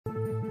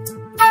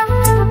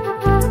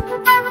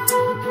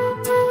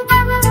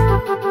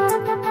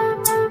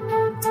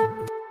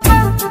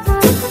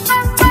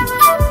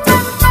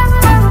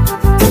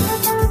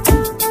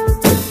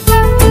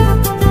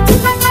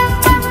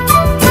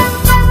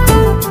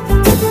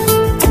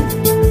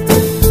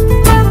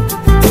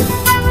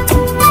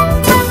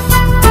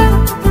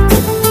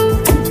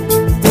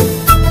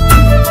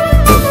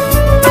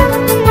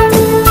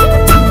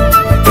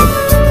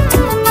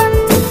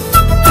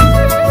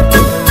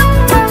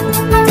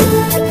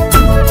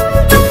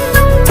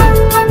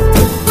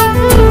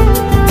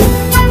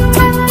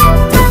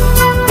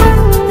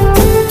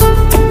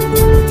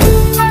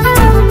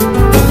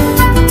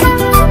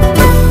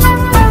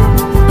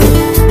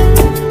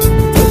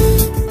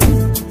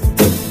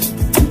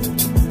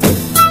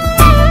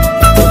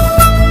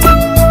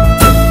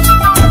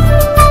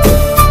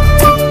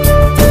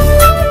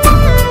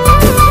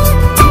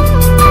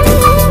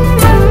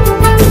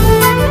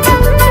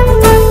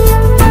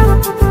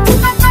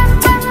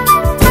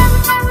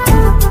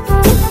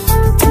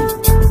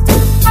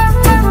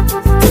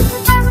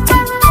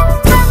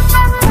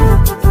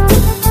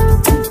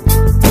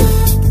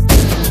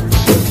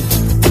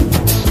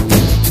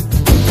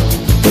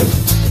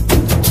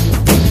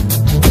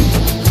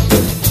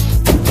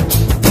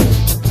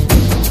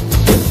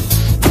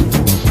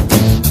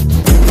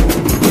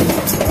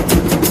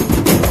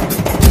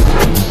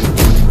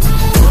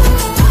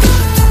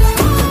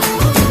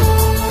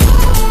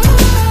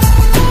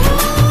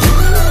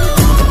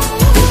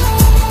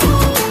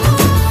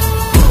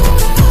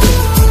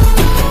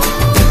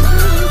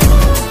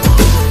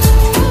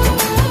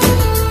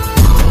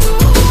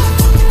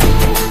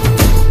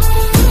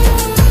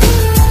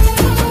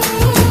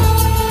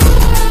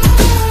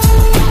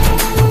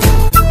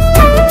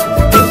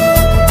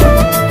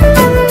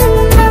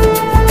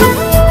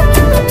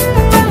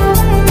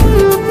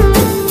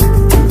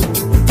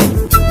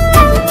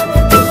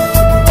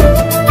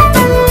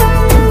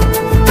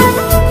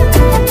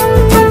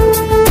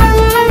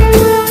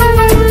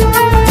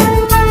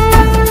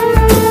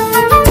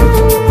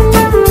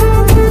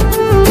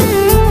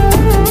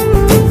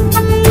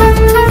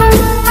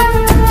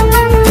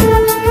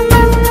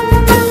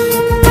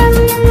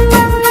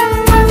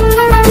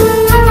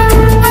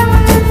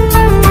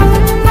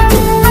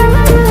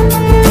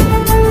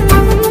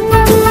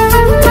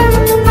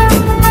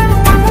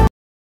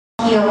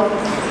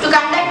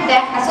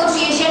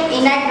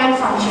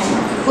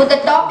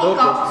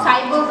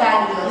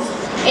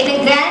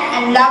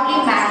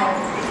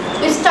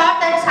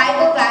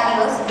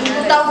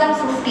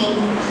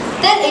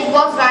Till it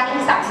was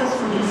running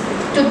successfully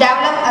to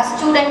develop a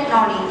student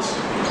knowledge.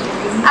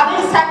 Our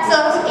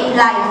success in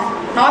life,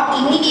 not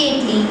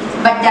immediately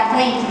but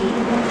definitely.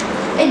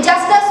 It's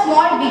just a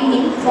small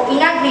beginning for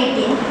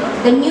inaugurating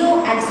the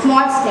new and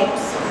small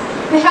steps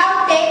we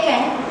have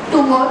taken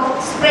toward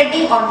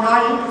spreading our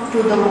knowledge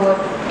to the world.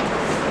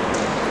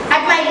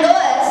 At my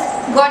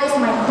lowest, God is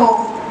my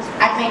hope.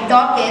 At my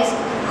darkest,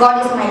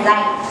 God is my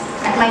light.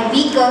 At my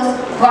weakest,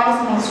 God is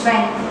my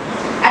strength.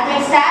 At my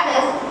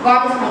saddest,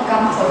 God is my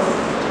comfort.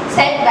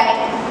 Said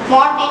by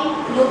Martin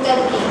Luther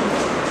King.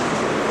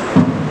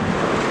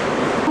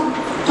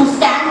 To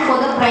stand for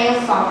the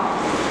prayer song.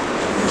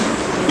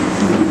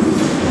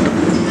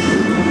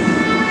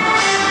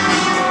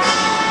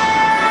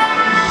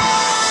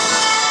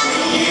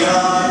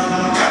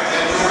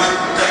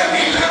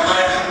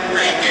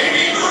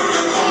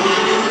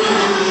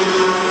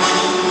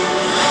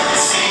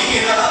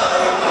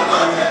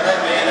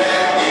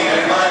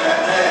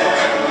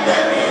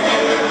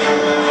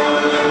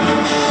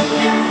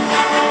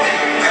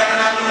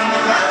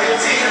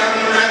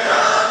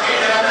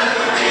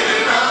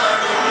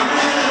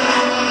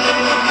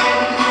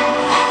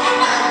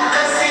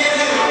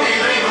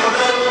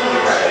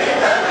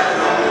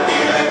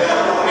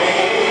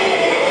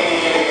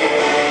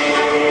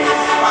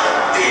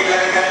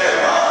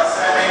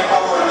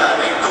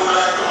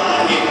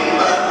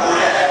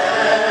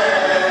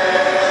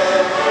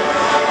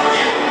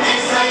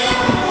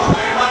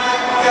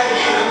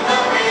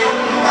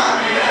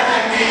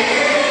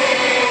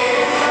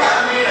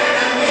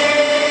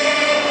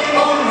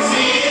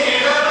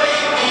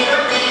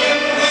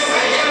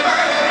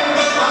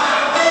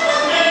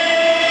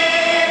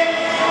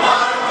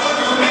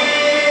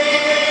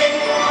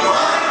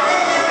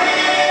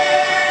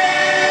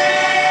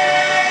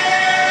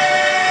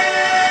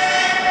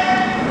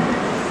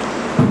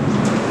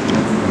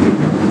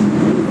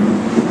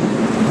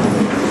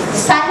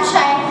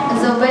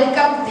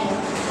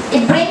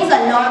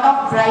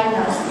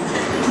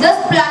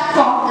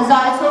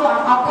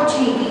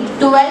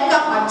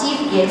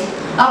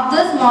 Of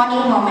this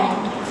morning moment.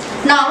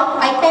 Now,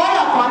 I call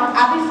upon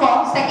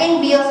Abifor,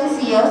 second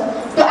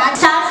BSCers, to add.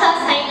 Stars are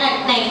signed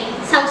at night.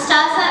 Some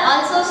stars are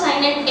also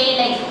signed at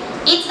daylight.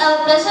 It's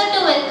our pleasure to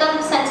welcome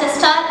such a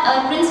star,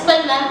 our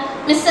principal ma'am,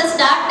 Mrs.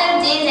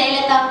 Dr. J.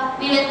 Jayalalitha.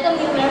 We welcome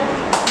you, ma'am.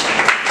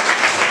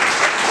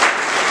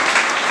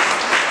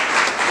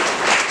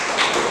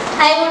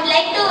 I would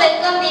like to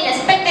welcome the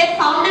respected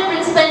founder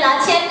principal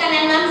Nachiyar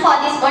Kannan ma'am for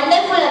this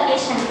wonderful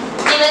occasion.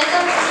 We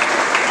welcome.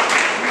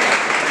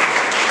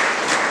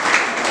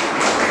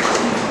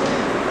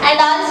 And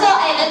also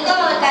I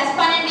welcome our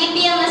correspondent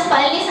VPMM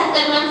Educational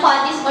Institutions for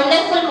this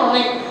wonderful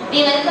moment.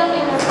 We welcome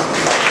you.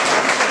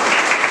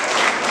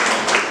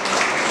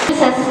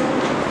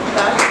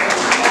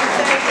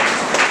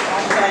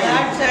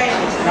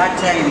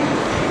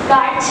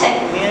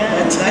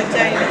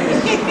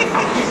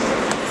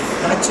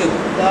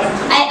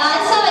 I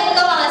also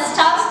welcome our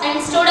staffs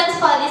and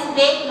students for this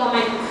great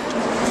moment.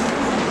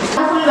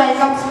 Wonderful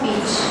welcome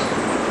speech.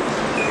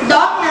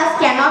 Darkness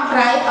cannot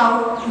drive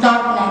out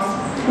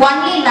darkness.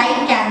 Only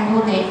light can do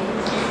that.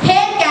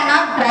 Hate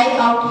cannot drive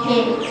out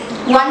hate.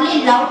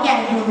 Only love can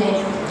do that.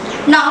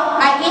 Now,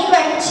 I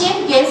invite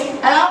chief guests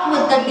along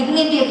with the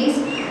dignitaries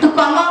to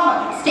come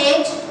on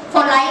stage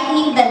for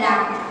lighting the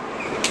lamp.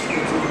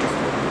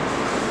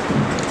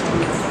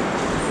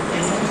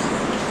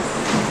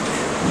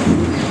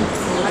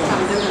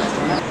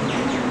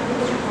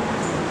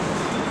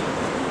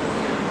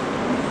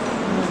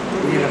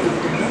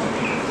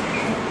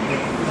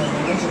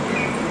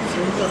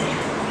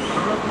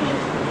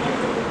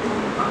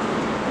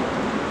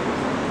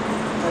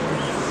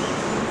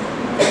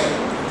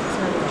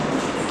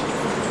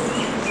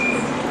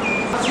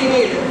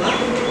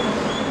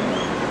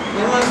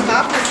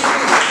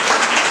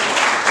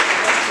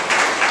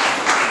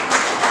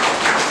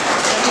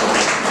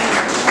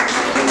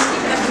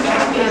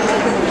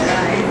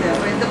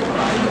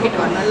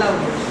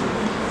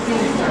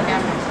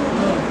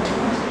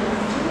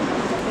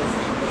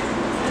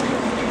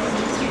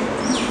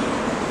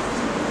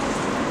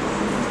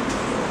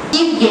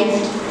 Chief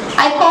guest,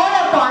 I call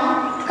upon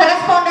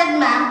correspondent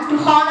ma'am to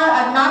honor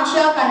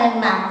Nachiyar Kannan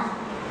ma'am.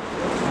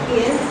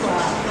 Yes,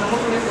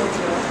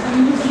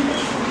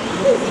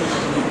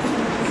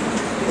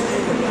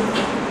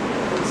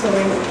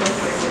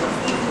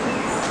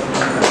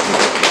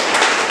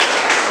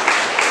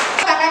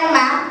 Kannan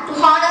ma'am to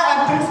honor our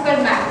principal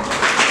ma'am.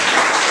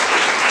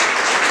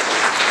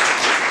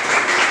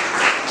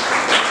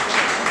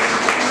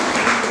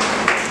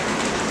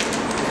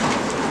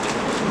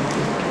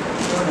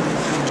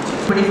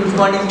 Good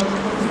morning.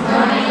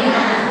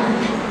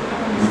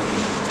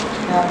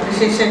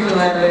 Appreciation to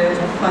our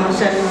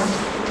function.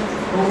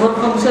 Over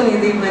function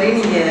is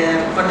very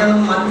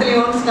monthly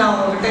once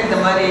now. The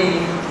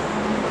Mari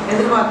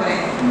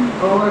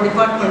over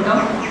department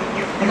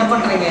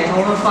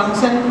over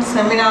function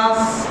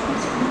seminars,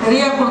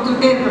 area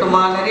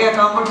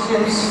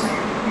competitions,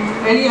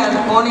 area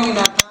other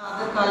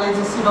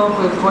colleges,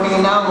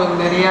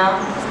 area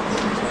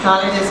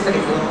knowledges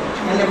கிடைக்கும்,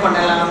 என்ன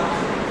பண்ணலாம்.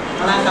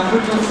 ஆனால்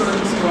computer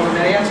students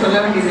நிறையா சொல்ல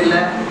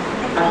வேண்டியதில்லை.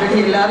 Already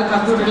எல்லோரும்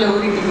கம்ப்யூட்டரில்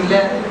ஊறிட்டீங்கல்ல,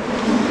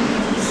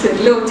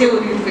 செல்லில் வச்சே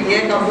ஊறிட்டுருப்பீங்க,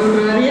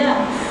 கம்ப்யூட்டர் வரையா.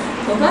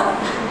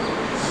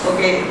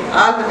 Okay,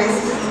 all the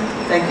best.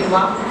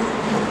 தேங்க்யூமா.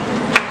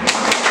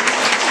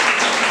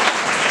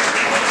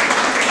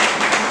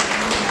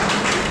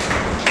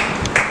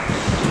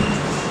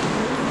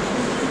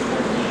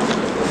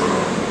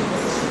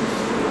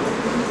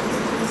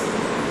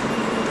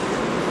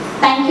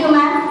 Thank you,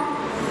 ma'am.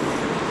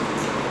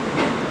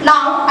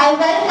 Now, I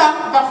welcome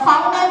the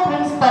founder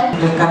principal.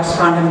 The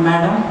correspondent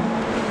madam,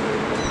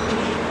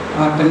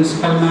 our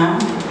principal ma'am,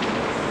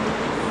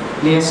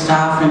 dear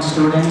staff and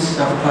students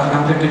of our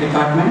computer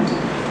department.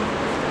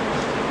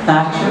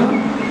 Thank you.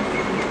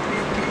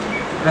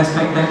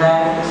 Respected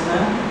director,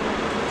 sir.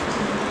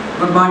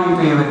 Good morning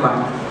to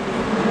everyone.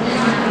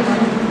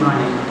 Good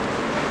morning.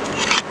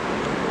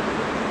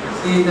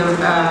 See,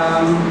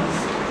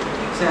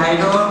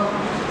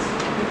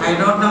 I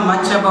don't know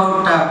much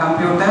about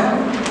computer.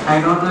 I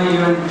don't know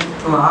even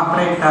to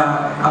operate a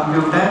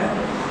computer.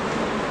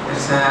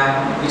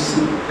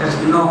 There's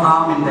no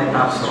harm in that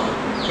also.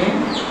 Okay.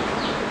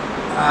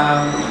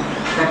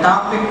 The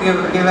topic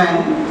given,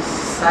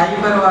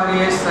 Cyber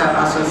Warriors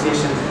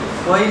Association.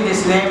 Why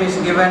this name is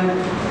given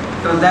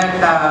to that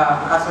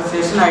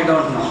association, I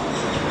don't know.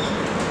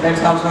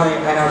 That's also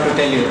I have to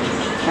tell you.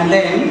 And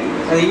then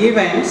the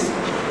events,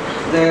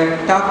 the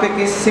topic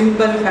is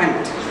simple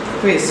fact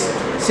quiz.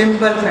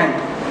 Simple fact.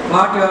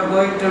 What you are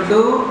going to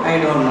do, I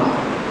don't know.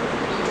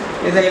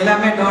 If the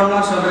ellame don't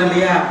know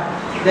solraliya,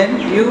 then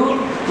you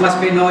must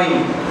be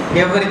knowing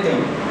everything.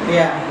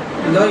 Yeah.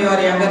 Though you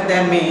are younger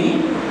than me,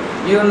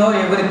 you know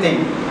everything.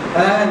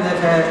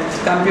 The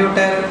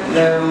computer,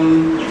 the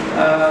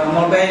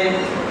mobile,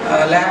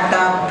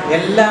 laptop,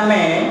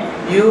 ellame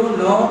you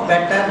know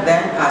better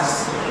than us.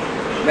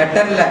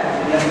 Better la,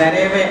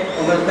 nereve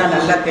ungalku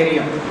nalla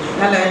theriyum.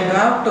 Nalla you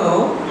have to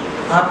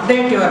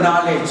update your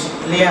knowledge.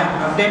 Liya,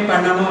 update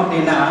பண்ணனும்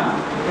அப்படினா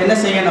என்ன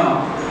செய்யணும்?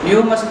 You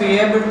must be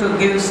able to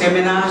give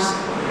seminars,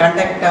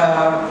 conduct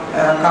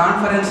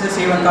conferences,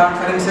 even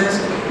conferences,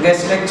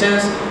 guest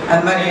lectures,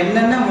 அது மாதிரி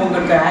என்னென்ன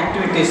உங்களுக்கு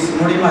activities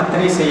முடியுமோ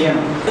அத்தனை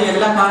செய்யணும்.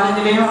 எல்லா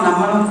காலேஜ்லேயும்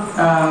நம்மளும்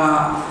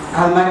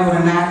அது மாதிரி ஒரு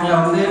நேக்கில்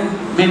வந்து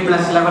B+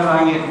 லெவல்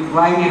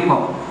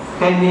வாங்கியிருக்கோம்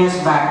 10 years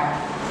back.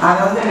 அதை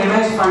வந்து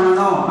ரிவைஸ்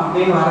பண்ணணும்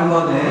அப்படின்னு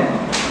வரும்போது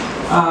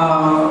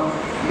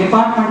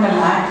டிபார்ட்மெண்டல்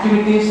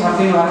ஆக்டிவிட்டீஸ்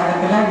அப்படின்னு வர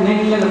இடத்துல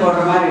நெட்டில்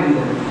போடுற மாதிரி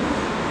இருந்தது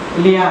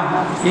இல்லையா?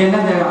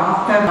 என்னது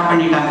ஆஃப்டர்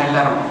பண்ணிட்டாங்க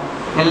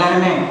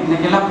எல்லாருமே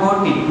இன்னைக்கெல்லாம்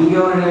போட்டி. இங்கே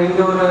ஒரு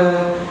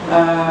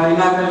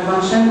இனாகுரல்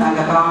ஃபங்க்ஷன்,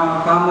 அங்கே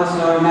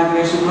காமர்ஸில் ஒரு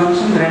இனாகுரேஷன்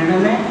ஃபங்க்ஷன்,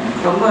 ரெண்டுமே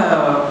ரொம்ப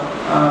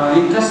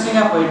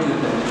இன்ட்ரெஸ்டிங்காக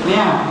போயிட்டுருக்கு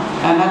இல்லையா?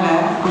 அதனால்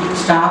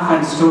staff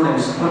and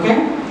students, okay.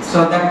 So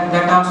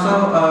that also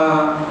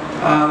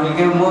will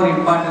give more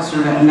importance to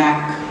the NAC.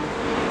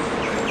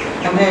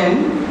 And then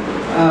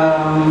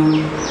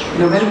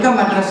the welcome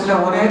address la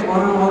ஒரு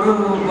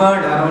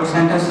word or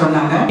sentence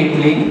சொன்னாங்க.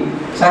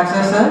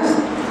 Successes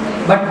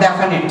but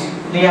definite.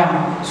 Yeah.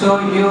 So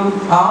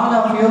all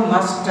of you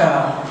must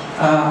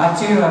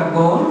achieve your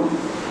goal.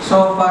 So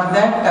for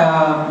that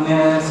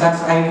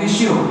I wish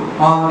you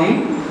all the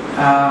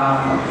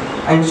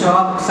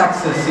ensure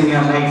success in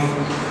your life.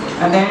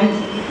 And then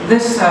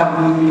this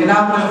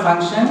inaugural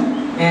function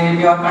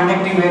you are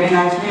conducting very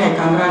nicely. I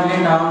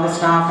congratulate all the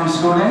staff and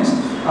students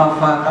of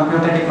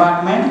computer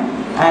department.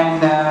 And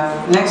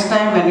next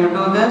time when you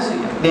do this,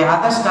 the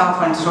other staff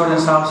and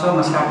students also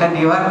must attend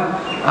your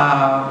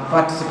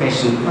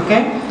participation.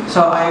 Okay.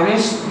 So I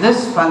wish this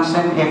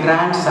function a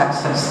grand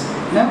success.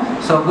 Yeah?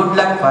 So good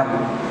luck for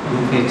you in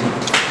the future.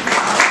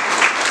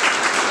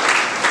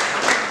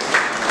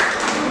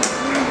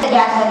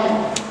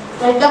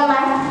 Welcome,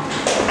 ma'am.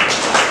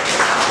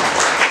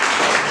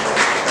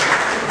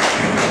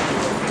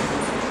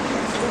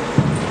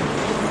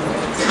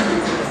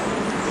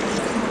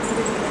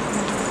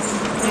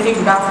 Very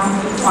good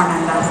afternoon, one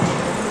and all.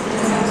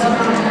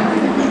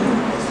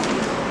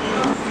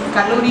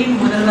 கல்லூரியின்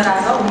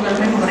முதல்வராக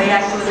உங்களுடன்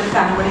உரையாற்றுவதற்கு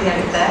அனுமதி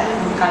அளித்த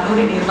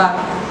கல்லூரி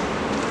நிர்வாகம்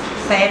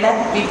செயலர்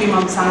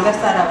VPMM Shankar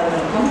sir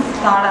அவர்களுக்கும்,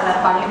 தாளர்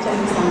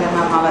Palaniswami Shankar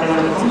ma'am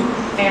அவர்களுக்கும்,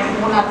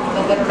 மூணாவது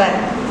முதல்வருடன்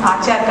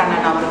ஆச்சார்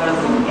கண்ணன்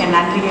அவர்களுக்கும் என்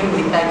நன்றியை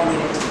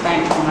உரித்தாக்குகிறேன்.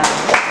 தேங்க்யூ.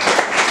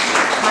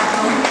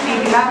 மற்றும்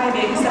இவ்விழாவை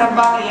வெகு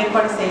சிறப்பாக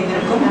ஏற்பாடு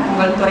செய்திருக்கும்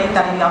உங்கள் துறை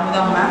தலைவர்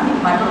அமுதா மேம்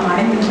மற்றும்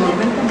அனைத்து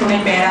துணை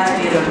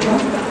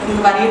பேராசிரியர்களுக்கும்,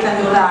 இங்கு வரைய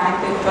தந்துள்ள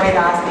அனைத்து துறை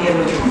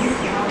ஆசிரியர்களுக்கும்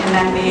என்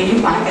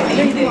நன்றியையும்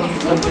வணக்கத்தையும்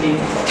தெரிவித்துக்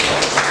கொள்கிறேன்.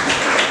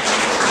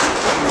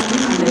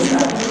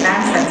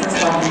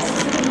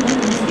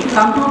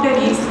 Computer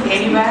is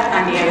anywhere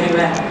and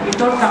everywhere.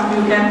 Without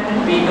computer,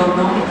 we don't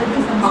know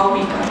how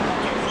we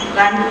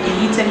run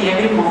each and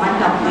every moment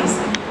of this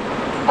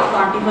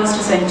 21st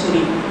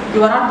century.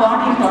 You are not born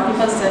in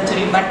 21st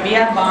century, but we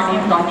are born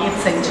in 20th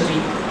century.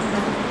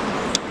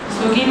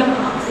 Swiggyல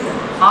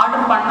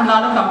order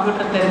பண்ணனாலும்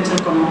computer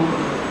தெரிஞ்சிருக்கணும்.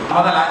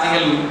 நம்ம தான்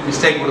logical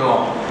mistake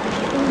விடுவோம்.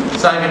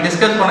 So அதுக்கு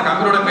discuss பண்ண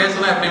கம்ப்யூட்டரோட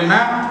பேசணும் எப்படின்னா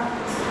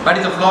what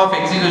is the flow of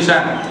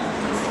execution,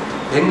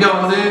 எங்கே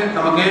வந்து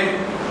நமக்கு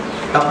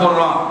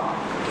தப்புடுறோம்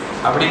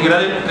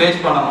அப்படிங்கிறது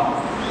ட்ரேஸ் பண்ணணும்.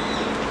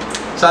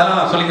 ஸோ அதெல்லாம்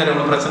நான் சொல்லித்தரேன்,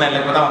 ஒன்றும் பிரச்சனை இல்லை.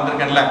 இப்போ தான்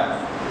வந்திருக்கேன்ல,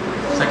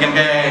 second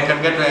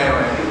cat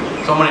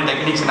so many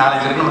techniques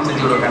knowledge இருக்கு, நம்ம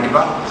செஞ்சு விடுவோம்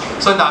கண்டிப்பாக.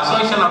 ஸோ இந்த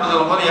அசோசியேஷன் அப்படின்னு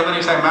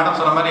சொல்லும்போது மேடம்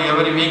சொன்ன மாதிரி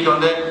எவ்ரி வீக்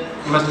வந்து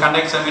you must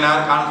conduct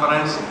seminar,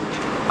 conference.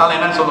 அதில்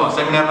என்னன்னு சொல்லுவோம்,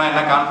 செமினார்னா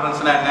என்ன,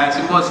 கான்ஃபரன்ஸ்னா என்ன,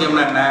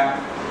 சிம்போசியம்னா என்ன,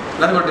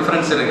 எல்லாத்துக்கும் ஒரு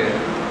டிஃப்ரென்ஸ் இருக்குது.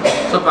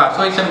 ஸோ இப்போ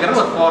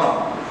அசோசியேஷனுங்கிறது ஒரு ஃபோரம்,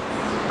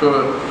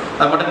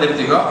 அதை மட்டும்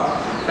தெரிஞ்சுக்கோ.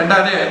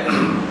 ரெண்டாவது,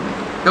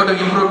 you have to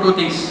improve two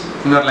things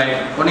in your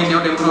life. One is you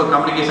have to improve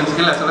communication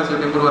skill as well as you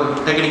have to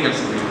improve technical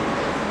skill.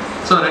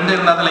 So ரெண்டு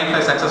இருந்தால் தான்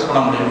லைஃப்பில் சக்ஸஸ்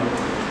பண்ண முடியும்.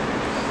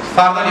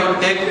 For that you have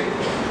to take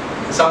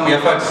some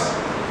efforts.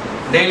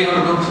 Daily you have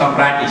to do some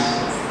practice.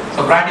 So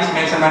practice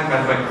makes a man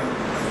perfect.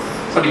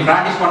 So நீ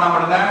practice பண்ணால்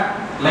மட்டும்தான்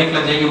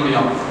லைஃப்பில் ஜெயிக்க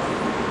முடியும்.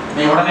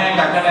 நீ உடனே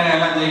டக்குன்னு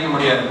எல்லாம் ஜெயிக்க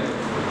முடியாது.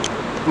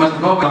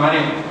 Must go. இந்த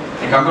மாதிரி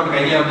கம்ப்யூட்டர்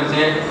கையில்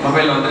வந்துருச்சு,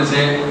 மொபைல்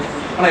வந்துருச்சு.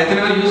 ஆனால் எத்தனை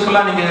பேர்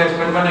யூஸ்ஃபுல்லாக நீங்கள்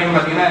ஸ்பெண்ட் பண்ணுறீங்கன்னு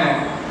பார்த்தீங்கன்னா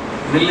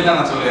நில்லு தான்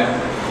நான் சொல்லுவேன்.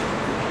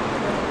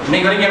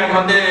 இன்னைக்கு வரைக்கும் எனக்கு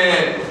வந்து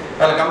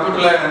அதில்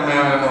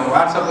கம்ப்யூட்டரில்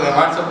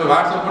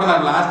வாட்ஸ்அப் கூட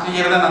நான் லாஸ்ட்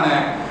இயர் தான்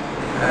நான்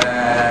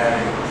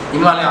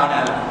இன்வால்வ்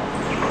ஆனேன்.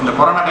 இந்த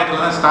கொரோனா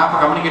டைத்தில் தான் ஸ்டாஃபை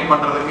கம்யூனிகேட்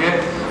பண்ணுறதுக்கு,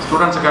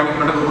 ஸ்டூடெண்ட்ஸை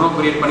கம்யூனிகேட் பண்ணுறதுக்கு குரூப்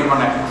கிரியேட் பண்ணி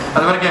பண்ணேன்.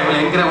 அது வரைக்கும்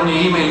எங்கிற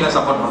ஒன்று இமெயில் தான்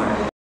சப்போர்ட்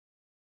பண்ணேன்.